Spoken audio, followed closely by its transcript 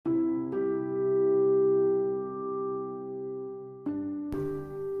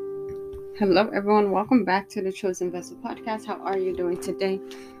Hello, everyone. Welcome back to the Chosen Vessel podcast. How are you doing today?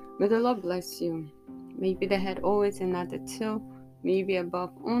 May the Lord bless you. May you be the head always and not the tail. May you be above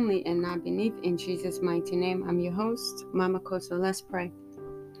only and not beneath. In Jesus' mighty name, I'm your host, Mama Koso. Let's pray.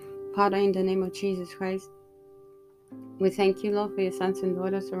 Father, in the name of Jesus Christ, we thank you, Lord, for your sons and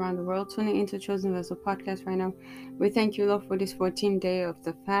daughters around the world tuning into Chosen Vessel podcast right now. We thank you, Lord, for this 14th day of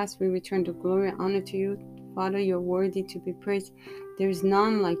the fast. We return the glory and honor to you. Father, you're worthy to be praised. There is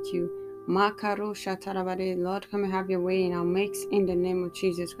none like you. Makaro Shatarabare, Lord, come and have your way in our mix in the name of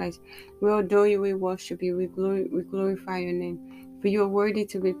Jesus Christ. We adore you, we worship you, we glorify your name. For you are worthy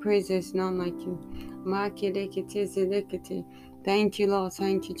to be praised, there is none like you. Thank you, Lord.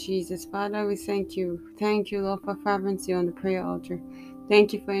 Thank you, Jesus. Father, we thank you. Thank you, Lord, for fervency on the prayer altar.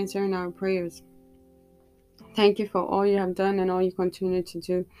 Thank you for answering our prayers. Thank you for all you have done and all you continue to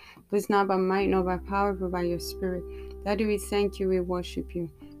do. Please not by might, nor by power, but by your spirit. Daddy, we thank you, we worship you.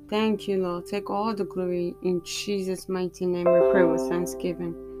 Thank you, Lord. Take all the glory in Jesus' mighty name. We pray with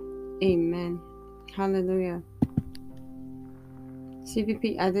thanksgiving. Amen. Hallelujah.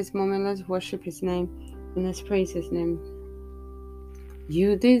 CVP, at this moment, let's worship his name and let's praise his name.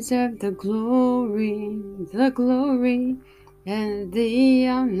 You deserve the glory, and the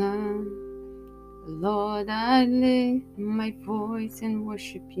honor. Lord, I lift my voice and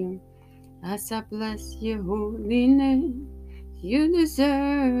worship you as I bless your holy name. You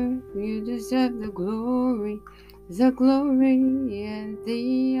deserve the glory, and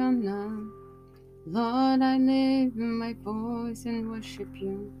the honor. Lord, I lift my voice and worship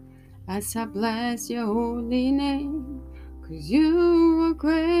you as I bless your holy name. 'Cause you are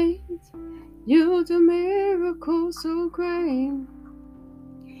great, you do miracles so great.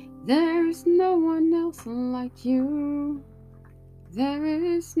 There is no one else like you. There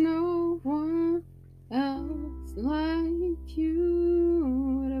is no one else like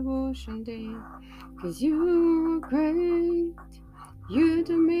you. Devotion Day. 'Cause you are great, you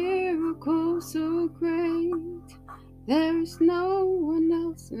do miracles so great. There is no one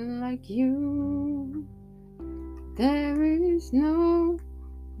else like you. There is no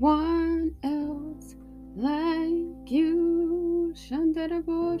one else like you.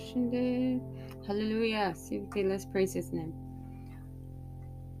 Hallelujah. CVP, let's praise his name.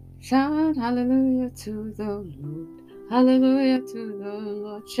 Shout hallelujah to the Lord. Hallelujah to the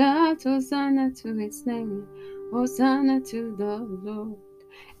Lord. Shout Hosanna to his name. Hosanna to the Lord.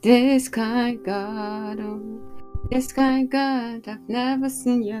 This kind God, oh, this kind God, I've never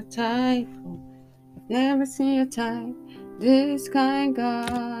seen your type. Oh, I've never seen your type. This kind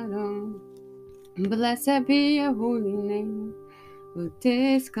God, oh, blessed be your holy name. Oh,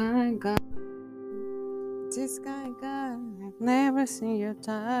 this kind God, I've never seen your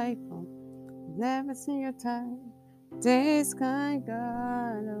type. Oh, I've never seen your type. This kind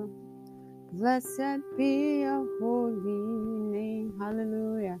God, oh, blessed be your holy name.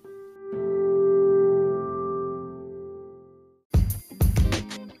 Hallelujah.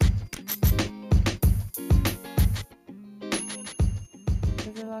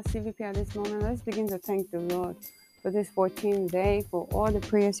 CVP, at this moment, let's begin to thank the Lord for this 14th day, for all the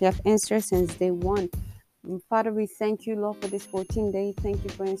prayers you have answered since day one. Father, we thank you, Lord, for this 14th day. Thank you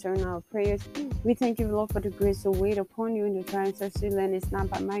for answering our prayers. We thank you, Lord, for the grace to wait upon you in the trials of the land. It's not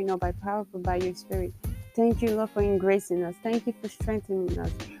by might, nor by power, but by your spirit. Thank you, Lord, for embracing us. Thank you for strengthening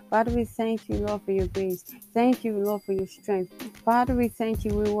us. Father, we thank you, Lord, for your grace. Thank you, Lord, for your strength. Father, we thank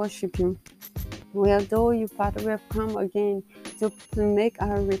you. We worship you. We adore you, Father. We have come again to make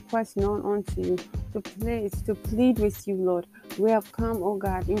our request known unto you, to plead with you, Lord. We have come, oh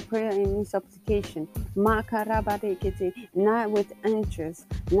God, in prayer and in supplication. Not with interest,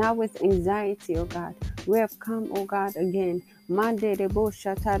 not with anxiety, oh God. We have come, oh God, again. Father,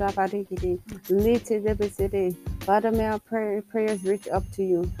 may our prayers reach up to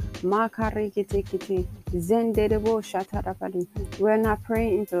you. We are not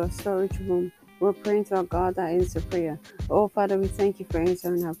praying into a storage room. We're praying to our God that answers prayer. Oh, Father, we thank you for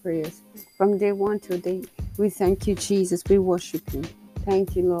answering our prayers. From day one to day, we thank you, Jesus. We worship you.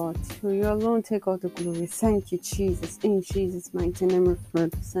 Thank you, Lord. For you alone take all the glory. Thank you, Jesus. In Jesus' mighty name, we pray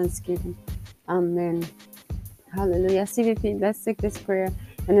for thanksgiving. Amen. Hallelujah. CVP, let's take this prayer.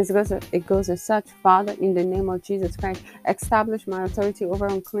 And it goes as such. Father, in the name of Jesus Christ, establish my authority over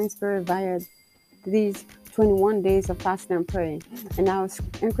unclean spirit via these 21 days of fasting and praying. And our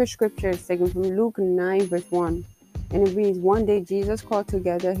anchor scripture is taken from Luke 9 verse 1. And it reads, one day Jesus called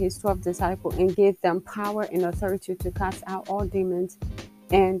together his 12 disciples and gave them power and authority to cast out all demons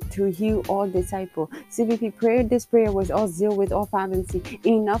and to heal all disciples. CVP, pray this prayer with all zeal, with all fervency.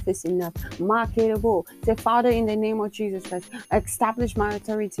 Enough is enough. Marketable. Say, Father, in the name of Jesus Christ, establish my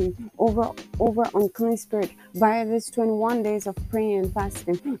authority over unclean spirit. By this 21 days of praying and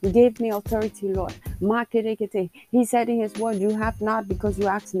fasting, give me authority, Lord. Makerekete. He said in his word, you have not because you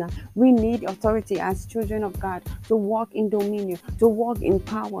ask not. We need authority as children of God to walk in dominion, to walk in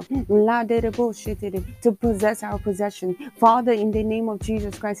power, to possess our possession. Father, in the name of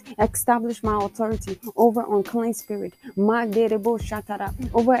Jesus Christ, establish my authority over unclean spirit,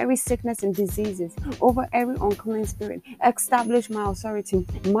 over every sickness and diseases, over every unclean spirit. Establish my authority,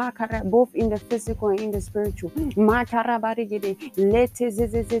 both in the physical and in the spiritual.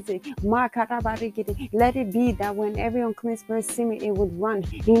 Let it be that when every unclean spirit see me, it would run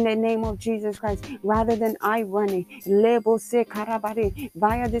in the name of Jesus Christ, rather than I running.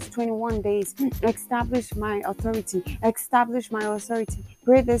 Via this 21 days, establish my authority. Establish my authority.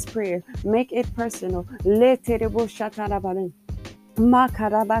 Pray this prayer. Make it personal. Enough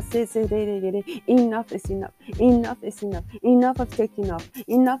is enough. Enough is enough. Enough of taking off.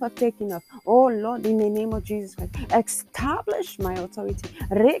 Enough of taking off. Oh Lord, in the name of Jesus Christ, establish my authority.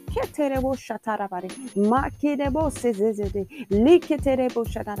 Reketerebo shatarabare. Makirebo sezezeze. Liketerebo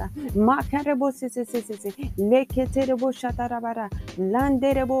shatara. Makarebo sezezeze. Leketerebo shatarabara.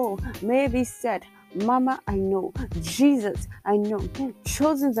 Landerebo. May be said, Mama, I know. Jesus, I know.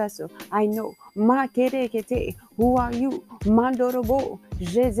 Chosen vessel, I know. Makerekete, who are you? Mandorobo,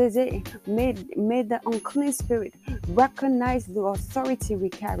 Jezeze. May the unclean spirit recognize the authority we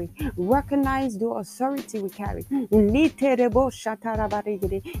carry. Recognize the authority we carry. Literebo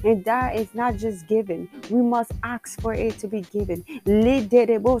shatarabarigede. And that is not just given. We must ask for it to be given.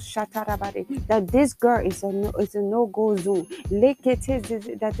 Literebo shatarabare. That this girl is a no-go zone. Lekete,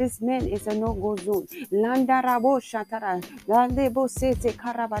 that this man is a no-go zone. Landarabo shatara. Landebo sete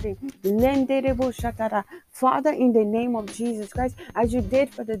karabare. Lenderebo shatara. Father, in the name of Jesus Christ, as you did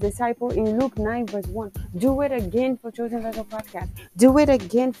for the disciple in Luke 9 verse 1, do it again for Chosen Vessel Podcast. Do it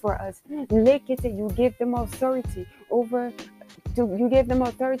again for us. Lekete, you give them authority you gave them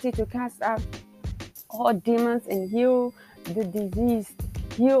authority to cast out all demons and heal the disease.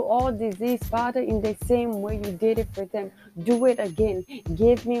 Heal all disease, Father, in the same way you did it for them. Do it again.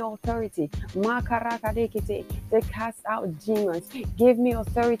 Give me authority to cast out demons. Give me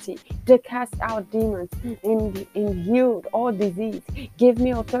authority to cast out demons and heal all disease. Give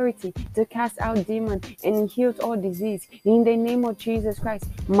me authority to cast out demons and heal all disease. In the name of Jesus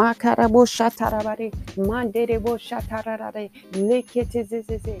Christ.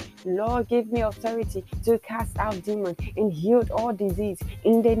 Lord, give me authority to cast out demons and heal all disease.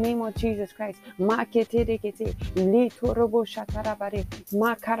 In the name of Jesus Christ.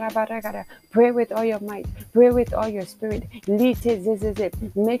 Pray with all your might. Pray with all your spirit.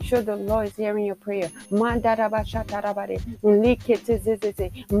 Make sure the Lord is hearing your prayer.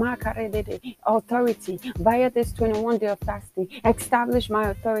 Authority via this 21 day of fasting. Establish my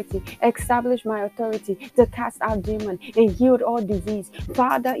authority. Establish my authority to cast out demons and heal all disease.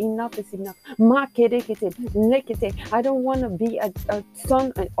 Father, enough is enough. I don't want to be a son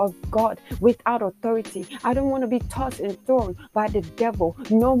of God without authority. I don't want to be tossed and thrown by the devil.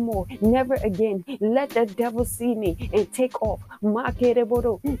 No more. Never again. Let the devil see me and take off.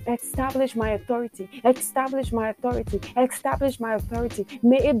 Establish my authority. Establish my authority. Establish my authority.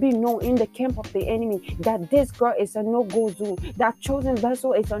 May it be known in the camp of the enemy that this girl is a no-go zone. That Chosen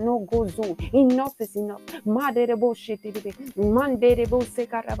Vessel is a no-go zone. Enough is enough.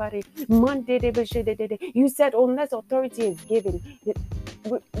 You said unless authority is given,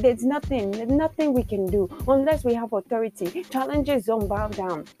 there's nothing we can do unless we have authority. Challenges don't bow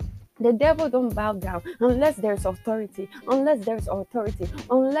down. The devil don't bow down unless there's authority. Unless there's authority.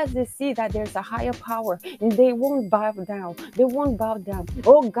 Unless they see that there's a higher power, they won't bow down. They won't bow down.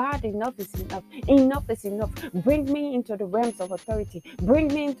 Oh God, enough is enough. Enough is enough. Bring me into the realms of authority. Bring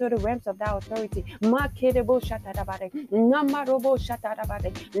me into the realms of that authority.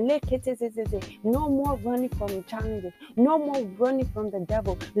 No more running from challenges. No more running from the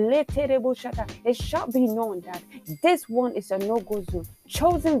devil. It shall be known that this one is a no-go zone.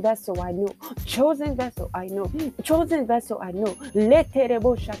 Chosen vessel, I know. Chosen vessel, I know. Chosen vessel, I know. Let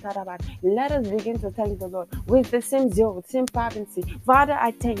us begin to thank the Lord with the same zeal, with the same fervency. Father,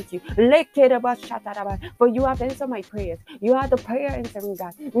 I thank you. For you have answered my prayers. You are the prayer answering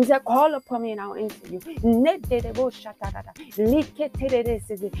God. You said, call upon me and I'll answer you.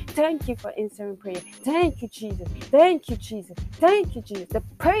 Thank you for answering prayer. Thank you, Jesus. Thank you, Jesus. Thank you, Jesus. The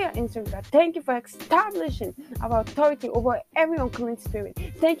prayer answering God. Thank you for establishing our authority over every unclean spirit.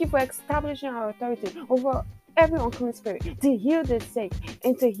 Thank you for establishing our authority over every unclean spirit, to heal the sick,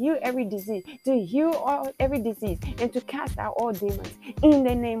 and to heal every disease, to heal every disease, and to cast out all demons in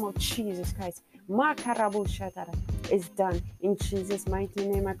the name of Jesus Christ. Makarabu Shatara is done. In Jesus' mighty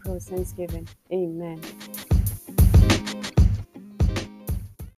name, I pray with thanksgiving. Amen.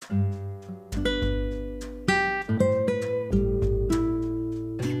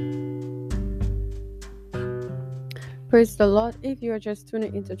 Praise the Lord. If you are just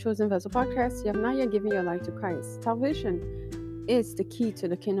tuning into Chosen Vessel Podcast, you have not yet given your life to Christ. Salvation is the key to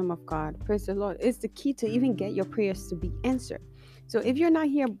the kingdom of God. Praise the Lord. It's the key to even get your prayers to be answered. So if you're not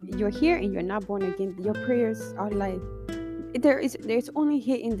here, you're here and you're not born again, your prayers are like, there's only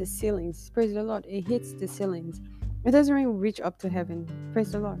hitting the ceilings. Praise the Lord. It hits the ceilings. It doesn't even reach up to heaven.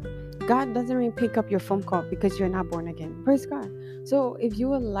 Praise the Lord. God doesn't even pick up your phone call because you're not born again. Praise God. So if you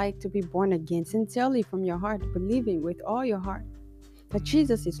would like to be born again, sincerely from your heart, believing with all your heart that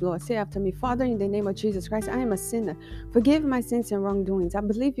Jesus is Lord, say after me, Father, in the name of Jesus Christ, I am a sinner. Forgive my sins and wrongdoings. I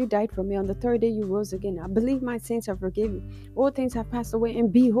believe you died for me. On the third day you rose again. I believe my sins are forgiven. All things have passed away,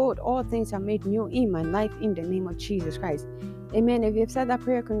 and behold, all things are made new in my life in the name of Jesus Christ. Amen. If you have said that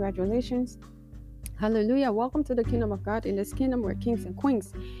prayer, congratulations. Hallelujah. Welcome to the kingdom of God. In this kingdom, we're kings and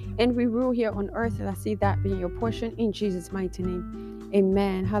queens, and we rule here on earth. And I see that being your portion in Jesus' mighty name.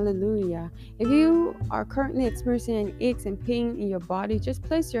 Amen. Hallelujah. If you are currently experiencing any aches and pain in your body, just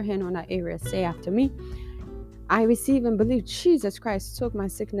place your hand on that area. Say after me, I receive and believe Jesus Christ took my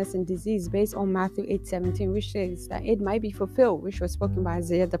sickness and disease based on Matthew 8:17, which says that it might be fulfilled, which was spoken by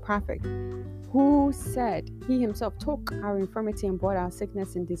Isaiah the prophet, who said he himself took our infirmity and bore our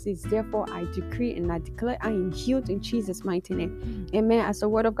sickness and disease. Therefore, I decree and I declare I am healed in Jesus' mighty name. Amen. As the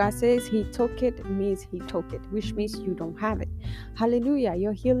word of God says, he took it means he took it, which means you don't have it. Hallelujah.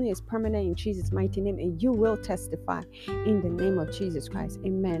 Your healing is permanent in Jesus' mighty name, and you will testify in the name of Jesus Christ.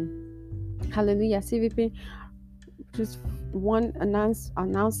 Amen. Hallelujah. CVP, just one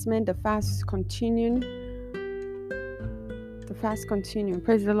announcement. The fast continuing.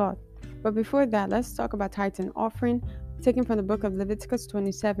 Praise the Lord. But before that, let's talk about tithe and offering, taken from the book of Leviticus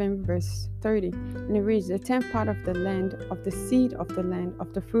 27, verse 30. And it reads, the 10th part of the land, of the seed of the land,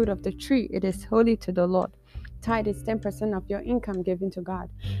 of the fruit of the tree, it is holy to the Lord. Tithe is 10% of your income given to God.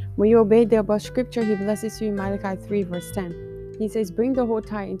 When you obey the above scripture, he blesses you in Malachi 3, verse 10. He says, bring the whole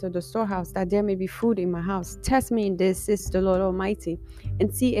tithe into the storehouse, that there may be food in my house. Test me in this, says the Lord Almighty,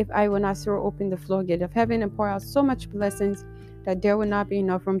 and see if I will not throw open the floodgate of heaven and pour out so much blessings that there will not be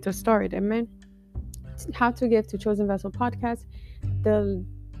enough room to store it. Amen. How to give to Chosen Vessel Podcast. The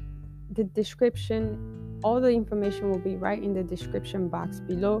description, all the information will be right in the description box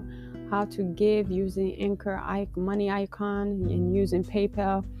below. How to give using Anchor money icon and using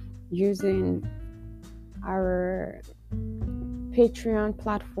PayPal, using our Patreon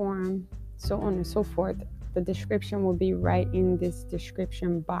platform, so on and so forth. The description will be right in this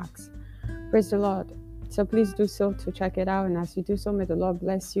description box. Praise the Lord. So please do so to check it out. And as you do so, may the Lord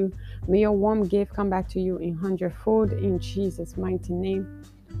bless you. May your warm gift come back to you in 100-fold in Jesus' mighty name.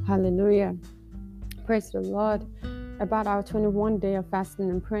 Hallelujah. Praise the Lord. About our 21 day of fasting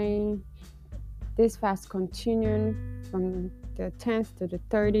and praying. This fast continuing from the 10th to the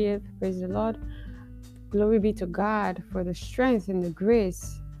 30th. Praise the Lord. Glory be to God for the strength and the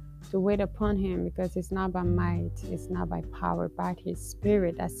grace to wait upon him, because it's not by might, it's not by power, by his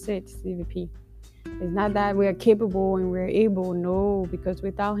spirit. That's it, CVP. It's not that we are capable and we're able. No, because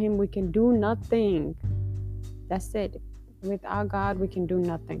without him, we can do nothing. That's it. Without God, we can do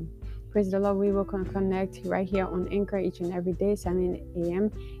nothing. Praise the Lord. We will connect right here on Anchor each and every day, 7 a.m.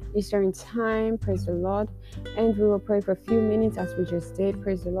 Eastern time. Praise the Lord. And we will pray for a few minutes as we just did.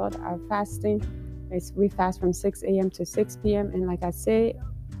 Praise the Lord. Our fasting is we fast from 6 a.m. to 6 p.m. And like I say,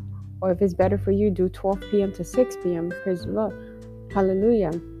 or if it's better for you, do 12 p.m. to 6 p.m. Praise the Lord.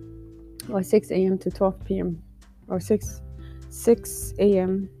 Hallelujah. Or 6 a.m. to 12 p.m. or 6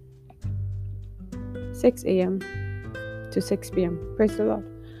 a.m. to 6 p.m. Praise the Lord.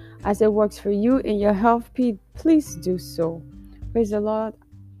 As it works for you in your health, please do so. Praise the Lord.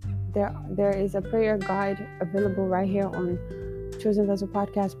 There is a prayer guide available right here on Chosen Vessel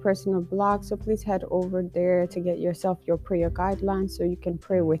Podcast personal blog. So please head over there to get yourself your prayer guidelines so you can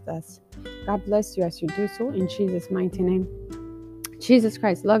pray with us. God bless you as you do so in Jesus' mighty name. Jesus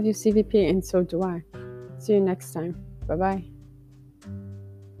Christ, love you, CVP, and so do I. See you next time. Bye-bye.